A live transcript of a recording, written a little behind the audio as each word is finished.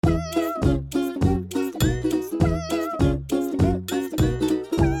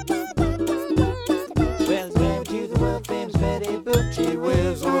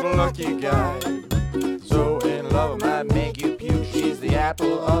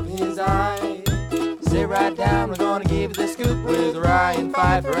of his eye. Sit right down, we're gonna give you the scoop with Ryan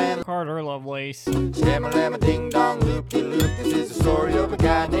Pfeiffer and Carter Lovelace. Shamma-lamma ding-dong loop-de-loop. This is the story of a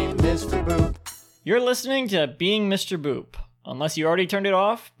guy named Mr. Boop. You're listening to Being Mr. Boop. Unless you already turned it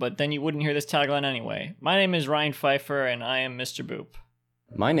off, but then you wouldn't hear this tagline anyway. My name is Ryan Pfeiffer, and I am Mr. Boop.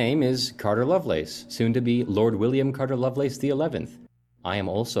 My name is Carter Lovelace, soon to be Lord William Carter Lovelace the 11th. I am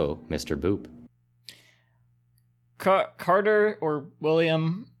also Mr. Boop. Carter or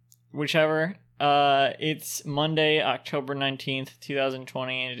William, whichever. It's Monday, October 19th,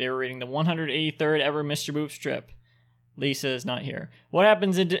 2020, and today we're reading the 183rd ever Mr. Boop strip. Lisa is not here. What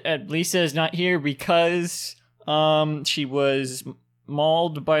happens Lisa is not here because she was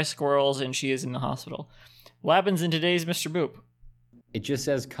mauled by squirrels and she is in the hospital. What happens in today's Mr. Boop? It just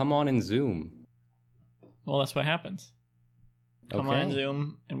says, come on and Zoom. Well, that's what happens. Come Okay. on,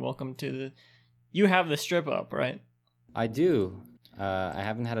 Zoom, and welcome to the... You have the strip up, right? I do. I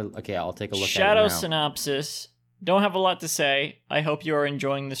haven't had a... Okay, I'll take a look Shadow at it now. synopsis. Don't have a lot to say. I hope you are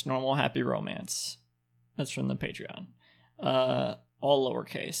enjoying this normal happy romance. That's from the Patreon. All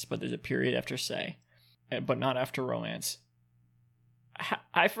lowercase, but there's a period after say. But not after romance.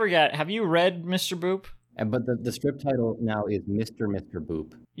 I forget. Have you read Mr. Boop? But the strip title now is Mr.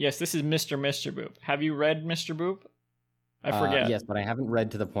 Boop. Yes, this is Mr. Boop. Have you read Mr. Boop? I forget. Yes, but I haven't read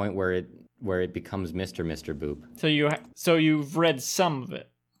to the point where it becomes Mr. Boop. So you've read some of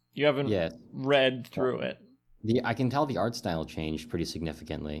it. You haven't Yes. read through it. I can tell the art style changed pretty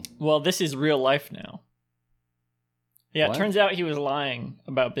significantly. Well, this is real life now. Yeah, What? it turns out he was lying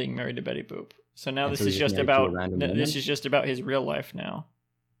about being married to Betty Boop. So now And this so is he's just married to a about random woman? this is just about his real life now.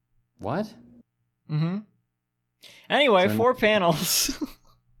 What? Mm-hmm. Anyway, So- 4 panels.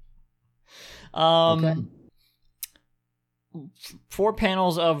 Okay. 4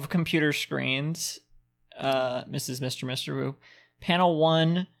 panels of computer screens. Mr. Boop. Panel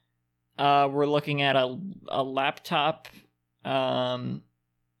 1, we're looking at a laptop.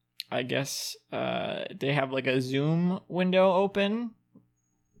 I guess they have like a Zoom window open.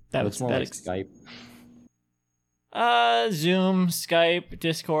 Looks more like Skype. Zoom, Skype,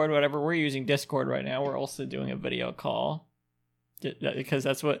 Discord, whatever. We're using Discord right now. We're also doing a video call because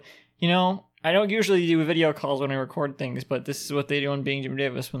that's what, I don't usually do video calls when I record things, but this is what they do on Being Jim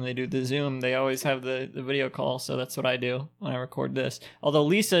Davis when they do the Zoom. They always have the video call, so that's what I do when I record this. Although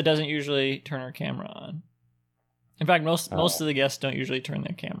Lisa doesn't usually turn her camera on. In fact, most of the guests don't usually turn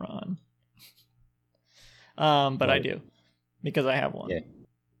their camera on. But I do, because I have one.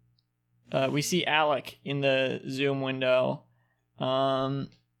 Yeah. We see Alec in the Zoom window, or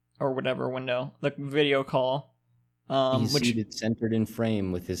whatever window, the video call. He's seated centered in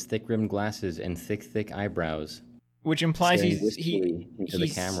frame with his thick-rimmed glasses and thick eyebrows. Which implies staring he's wistfully into the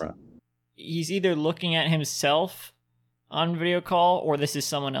camera. He's either looking at himself on video call, or this is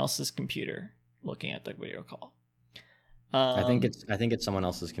someone else's computer looking at the video call. I think it's someone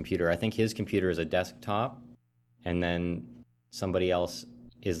else's computer. I think his computer is a desktop, and then somebody else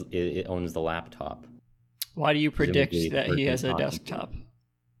owns the laptop. Why do you predict Presumably that he has a talking. desktop?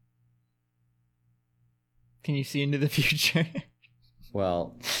 Can you see into the future?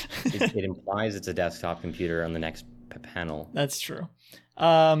 Well, it implies it's a desktop computer on the next panel. That's true.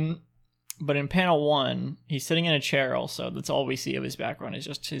 But in panel 1, he's sitting in a chair also. That's all we see of his background is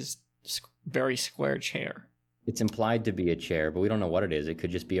just his very square chair. It's implied to be a chair, but we don't know what it is. It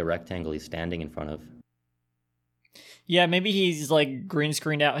could just be a rectangle he's standing in front of. Yeah, maybe he's like green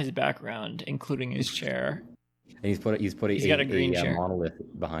screened out his background, including his chair. And he's put got a green chair. monolith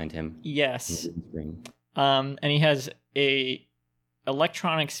behind him. Yes. On the screen. And he has a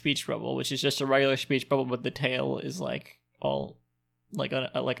electronic speech bubble, which is just a regular speech bubble, but the tail is like all like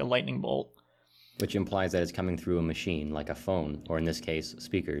a lightning bolt, Which implies that it's coming through a machine, like a phone, or in this case,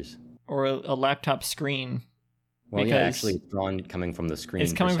 speakers. or a laptop screen. Well, Because yeah, actually, it's drawn coming from the screen.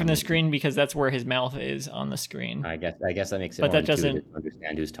 It's for coming some from the reason. screen because that's where his mouth is on the screen. I guess that makes it But more that doesn't- intuitive to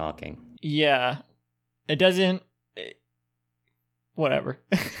understand who's talking. Yeah, it doesn't. Whatever.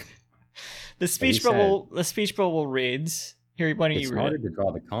 The speech bubble reads. Here, why don't It's you read harder it? to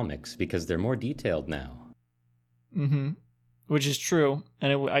draw the comics because they're more detailed now. Mm-hmm. Which is true,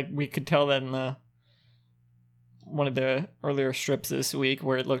 and we could tell that in one of the earlier strips this week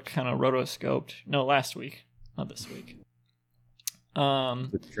where it looked kind of rotoscoped. No, last week, not this week.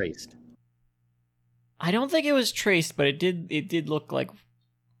 It's traced. I don't think it was traced, but it did look like.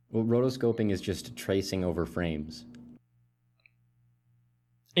 Well, rotoscoping is just tracing over frames.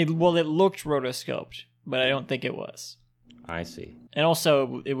 It looked rotoscoped, but I don't think it was. I see. And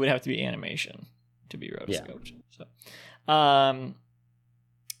also, it would have to be animation to be rotoscoped. Yeah. So,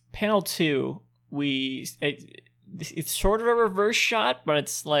 panel 2, it's sort of a reverse shot, but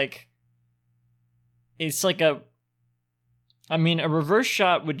it's like a reverse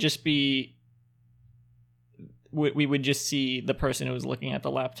shot would just be we would just see the person who was looking at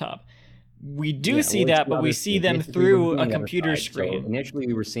the laptop. We do see that, but we see them through a computer screen. So initially,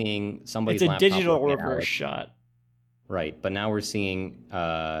 we were seeing somebody's laptop. It's a laptop digital reverse shot. Right, but now we're seeing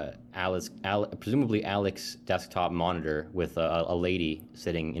presumably Alex's desktop monitor with a lady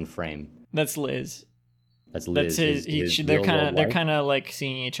sitting in frame. That's Liz. That's Liz. That's they're kind of like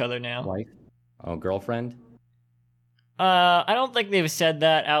seeing each other now. Wife? Oh, girlfriend? I don't think they've said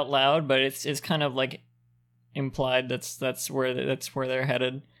that out loud, but it's kind of like implied that's where they're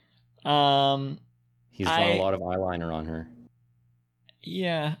headed. He's drawn a lot of eyeliner on her.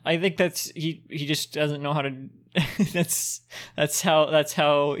 Yeah, I think he just doesn't know how to. that's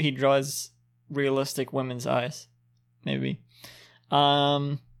how he draws realistic women's eyes, maybe. Do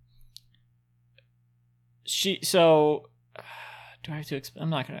I have to explain? I'm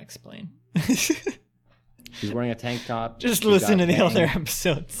not gonna explain. She's wearing a tank top. Just listen to the other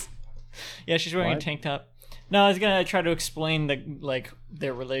episodes. Yeah, she's wearing a tank top. No, I was gonna try to explain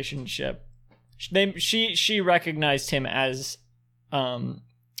their relationship. She recognized him as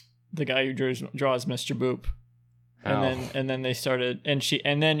the guy who draws Mr. Boop. And then they started, and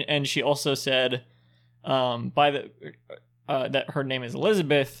she also said that her name is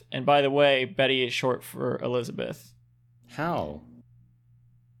Elizabeth, and by the way, Betty is short for Elizabeth. How?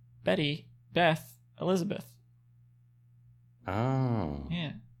 Betty, Beth, Elizabeth. Oh.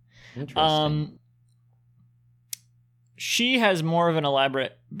 Yeah. Interesting. She has more of an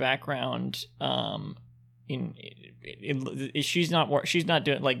elaborate background. She's not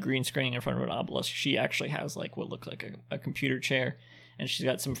doing like green screening in front of an obelisk. She actually has like what looks like a computer chair, and she's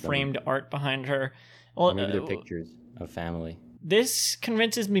got some framed art behind her. Well, maybe they're pictures of family. This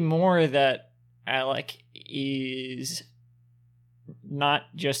convinces me more that Alec is not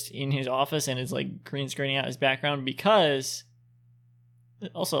just in his office and is like green screening out his background, because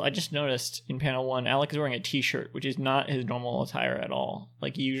also I just noticed in panel 1 Alec is wearing a t-shirt, which is not his normal attire at all.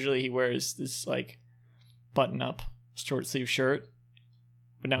 Like usually he wears this like button up short sleeve shirt,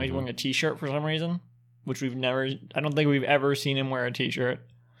 but now he's wearing a t-shirt for some reason, which I don't think we've ever seen him wear a t-shirt.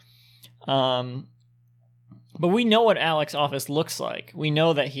 But we know what Alec's office looks like. We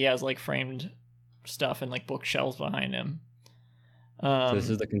know that he has like framed stuff and like bookshelves behind him. So this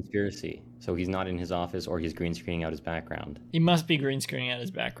is the conspiracy. So he's not in his office, or he's green screening out his background. He must be green screening out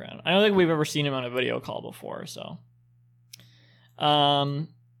his background. I don't think we've ever seen him on a video call before, so. And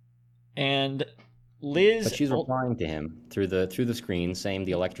Liz, but she's replying to him through the screen, saying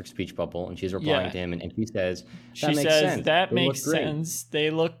the electric speech bubble, and she's replying to him, and he says, "That makes sense. That makes sense. They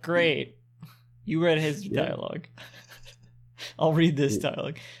look great." You read his dialogue. I'll read this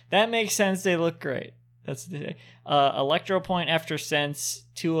dialogue. That makes sense. They look great. That's the electro point after sense,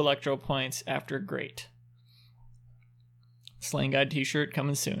 2 electro points after great. Slang Guide t-shirt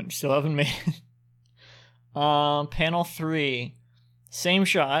coming soon. Still haven't made it. Panel 3, same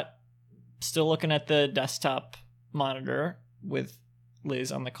shot. Still looking at the desktop monitor with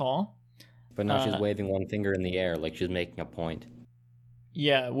Liz on the call. But now she's waving one finger in the air like she's making a point.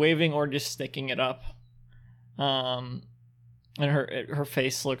 Yeah, waving or just sticking it up. And her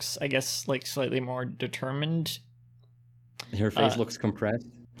face looks, I guess, like slightly more determined. Her face looks compressed.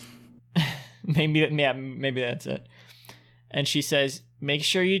 Maybe that's it. And she says, "Make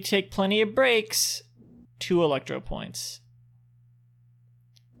sure you take plenty of breaks." 2 electro points.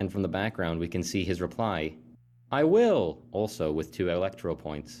 And from the background, we can see his reply, "I will," also with 2 electro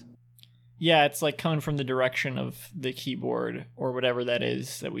points. Yeah, it's like coming from the direction of the keyboard or whatever that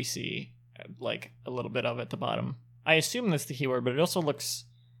is that we see, like a little bit of at the bottom. I assume that's the keyboard, but it also looks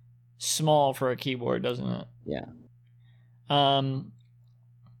small for a keyboard, doesn't it? Yeah.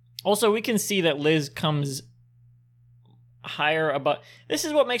 Also, we can see that Liz comes higher above. This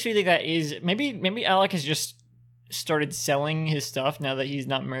is what makes me think that is maybe Alec has just started selling his stuff now that he's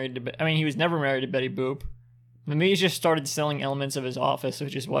not married to. I mean, he was never married to Betty Boop. Maybe he's just started selling elements of his office,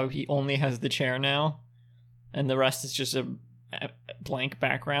 which is why he only has the chair now, and the rest is just a blank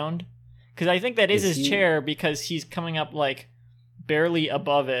background. Because I think that is his chair, because he's coming up like barely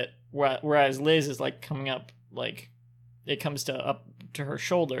above it, whereas Liz is like coming up like it comes to up to her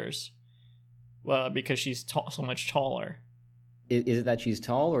shoulders, because she's so much taller. Is it that she's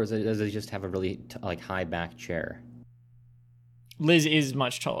tall, or does it just have a really high back chair? Liz is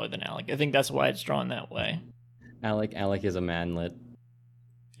much taller than Alec. I think that's why it's drawn that way. Alec is a manlet.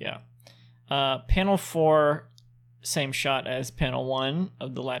 Yeah. Panel 4, same shot as panel 1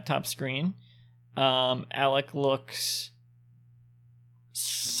 of the laptop screen. Alec looks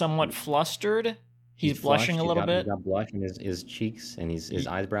somewhat flustered. He's blushing a little bit. He's got blush in his cheeks, and his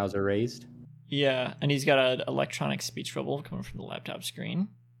eyebrows are raised. Yeah, and he's got an electronic speech bubble coming from the laptop screen.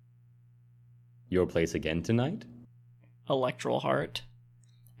 Your place again tonight? Electoral heart.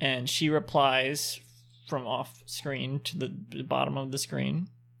 And she replies from off screen to the bottom of the screen,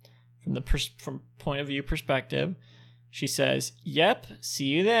 from the from point of view perspective. She says, "Yep, see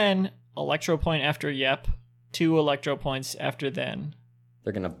you then. Electro point after yep. 2 electro points after then."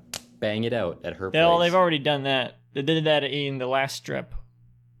 They're gonna bang it out at her place. Well, they've already done that. They did that in the last strip.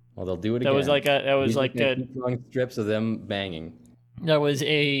 Well, they'll do it again. That was like keep throwing strips of them banging. That was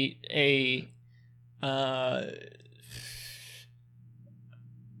they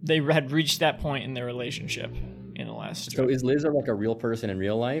had reached that point in their relationship in the last strip. So is Liz like a real person in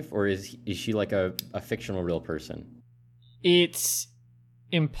real life, or is she like a fictional real person? It's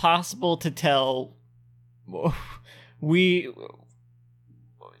impossible to tell.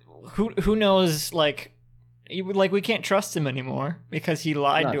 Who knows? Like we can't trust him anymore because he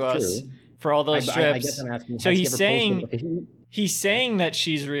lied to us for all those strips. I guess I'm asking, so he's saying that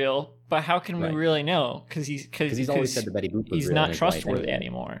she's real, but how can we really know? Because he's always said that Betty Boop was he's real not trustworthy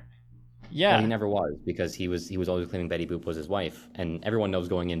anymore. Yeah, well, he never was, because he was always claiming Betty Boop was his wife, and everyone knows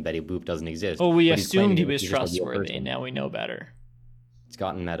going in Betty Boop doesn't exist. Well, we assumed he was trustworthy, and now we know better. It's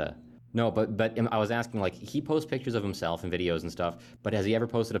gotten meta. No, but I was asking, like, he posts pictures of himself and videos and stuff, but has he ever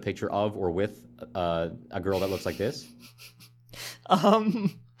posted a picture of or with a girl that looks like this?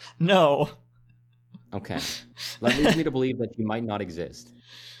 No. Okay. That leads me to believe that she might not exist.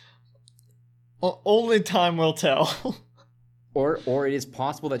 Only time will tell. Or it is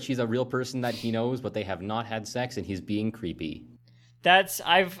possible that she's a real person that he knows, but they have not had sex and he's being creepy.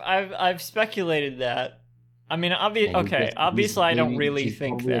 I've speculated that. I mean, obviously, I don't really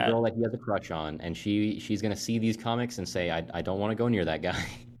think that. A girl that he has a crush on, and she's gonna see these comics and say, I don't want to go near that guy.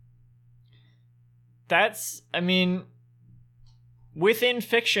 I mean, within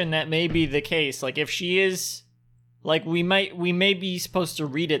fiction, that may be the case. Like, if she is, like, we may be supposed to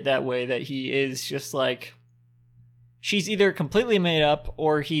read it that way, that he is just like, she's either completely made up,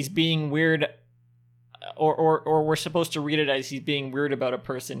 or he's being weird, or we're supposed to read it as he's being weird about a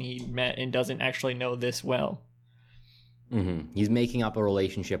person he met and doesn't actually know this well. Mm-hmm. He's making up a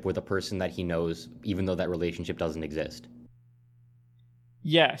relationship with a person that he knows, even though that relationship doesn't exist.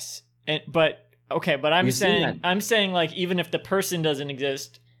 Yes, but I'm saying like, even if the person doesn't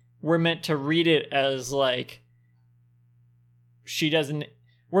exist, we're meant to read it as like she doesn't.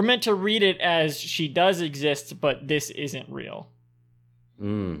 We're meant to read it as she does exist, but this isn't real.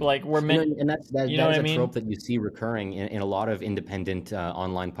 Like, we're meant, and that's a trope that you see recurring in a lot of independent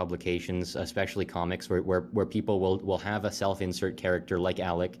online publications, especially comics, where people will have a self-insert character like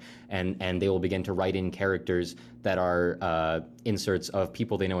Alec, and they will begin to write in characters that are inserts of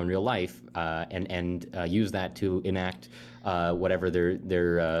people they know in real life, and use that to enact whatever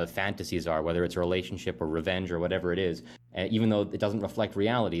their fantasies are, whether it's a relationship or revenge or whatever it is. Even though it doesn't reflect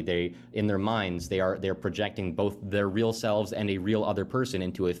reality, in their minds they're projecting both their real selves and a real other person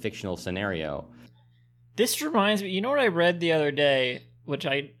into a fictional scenario. This reminds me, you know what I read the other day, which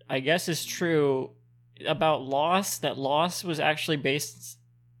I guess is true, about Lost, that Lost was actually based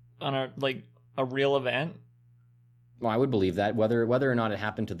on a real event. Well, I would believe that. Whether or not it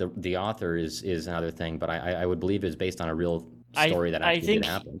happened to the author is another thing, but I would believe it's based on a real story that actually did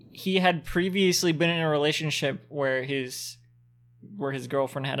happen. He had previously been in a relationship where his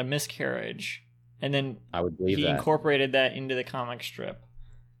girlfriend had a miscarriage, and then I would believe he that. Incorporated that into the comic strip.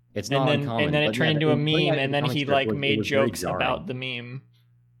 It's not uncommon. And then it turned into a meme, and then he made jokes about the meme.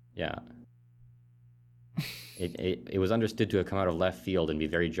 Yeah. It was understood to have come out of left field and be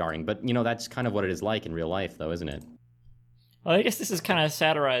very jarring, but that's kind of what it is like in real life, though, isn't it? Well, I guess this is kind of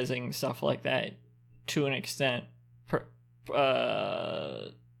satirizing stuff like that to an extent,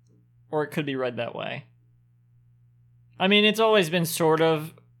 or it could be read that way. I mean, it's always been sort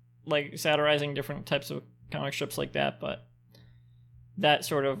of like satirizing different types of comic strips like that, but that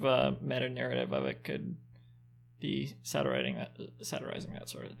sort of meta narrative of it could be satirizing that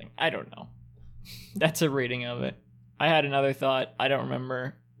sort of thing. I don't know. That's a reading of it. I had another thought. I don't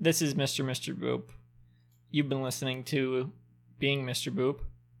remember. This is Mr. Boop. You've been listening to Being Mr. Boop.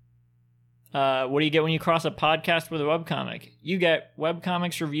 What do you get when you cross a podcast with a webcomic? You get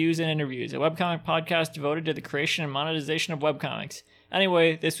webcomics, reviews, and interviews. A webcomic podcast devoted to the creation and monetization of webcomics.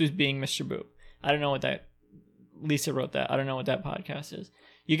 Anyway, this was Being Mr. Boop. I don't know what that... Lisa wrote that. I don't know what that podcast is.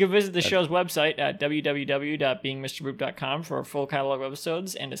 You can visit the show's website at www.beingmrboop.com for a full catalog of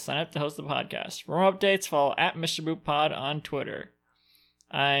episodes and to sign up to host the podcast. For more updates, follow at Mr. Boop Pod on Twitter.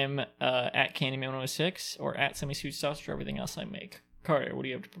 I'm at Candyman106 or at SemiSweetSauce for everything else I make. Carter, what do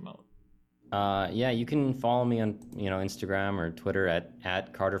you have to promote? Yeah, you can follow me on Instagram or Twitter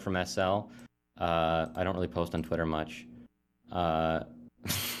at Carter from SL. I don't really post on Twitter much. The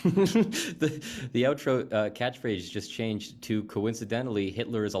outro catchphrase just changed to, coincidentally,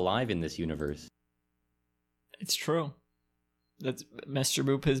 Hitler is alive in this universe. It's true. That's Mr.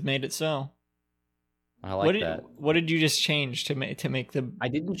 Boop has made it so. I like that. What did you just change to make the? I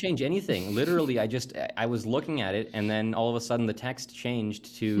didn't change anything. Literally, I was looking at it, and then all of a sudden the text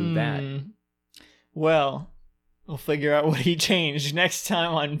changed to that. Well, we'll figure out what he changed next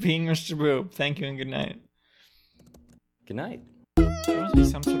time on Being Mr. Boop. Thank you and good night. Good night. There must be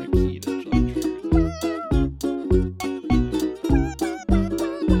some sort of key that triggers it.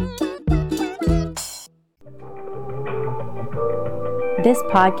 This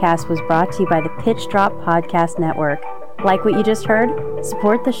podcast was brought to you by the Pitch Drop Podcast Network. Like what you just heard?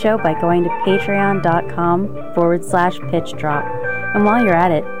 Support the show by going to patreon.com/pitchdrop. And while you're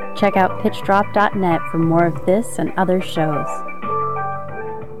at it, check out pitchdrop.net for more of this and other shows.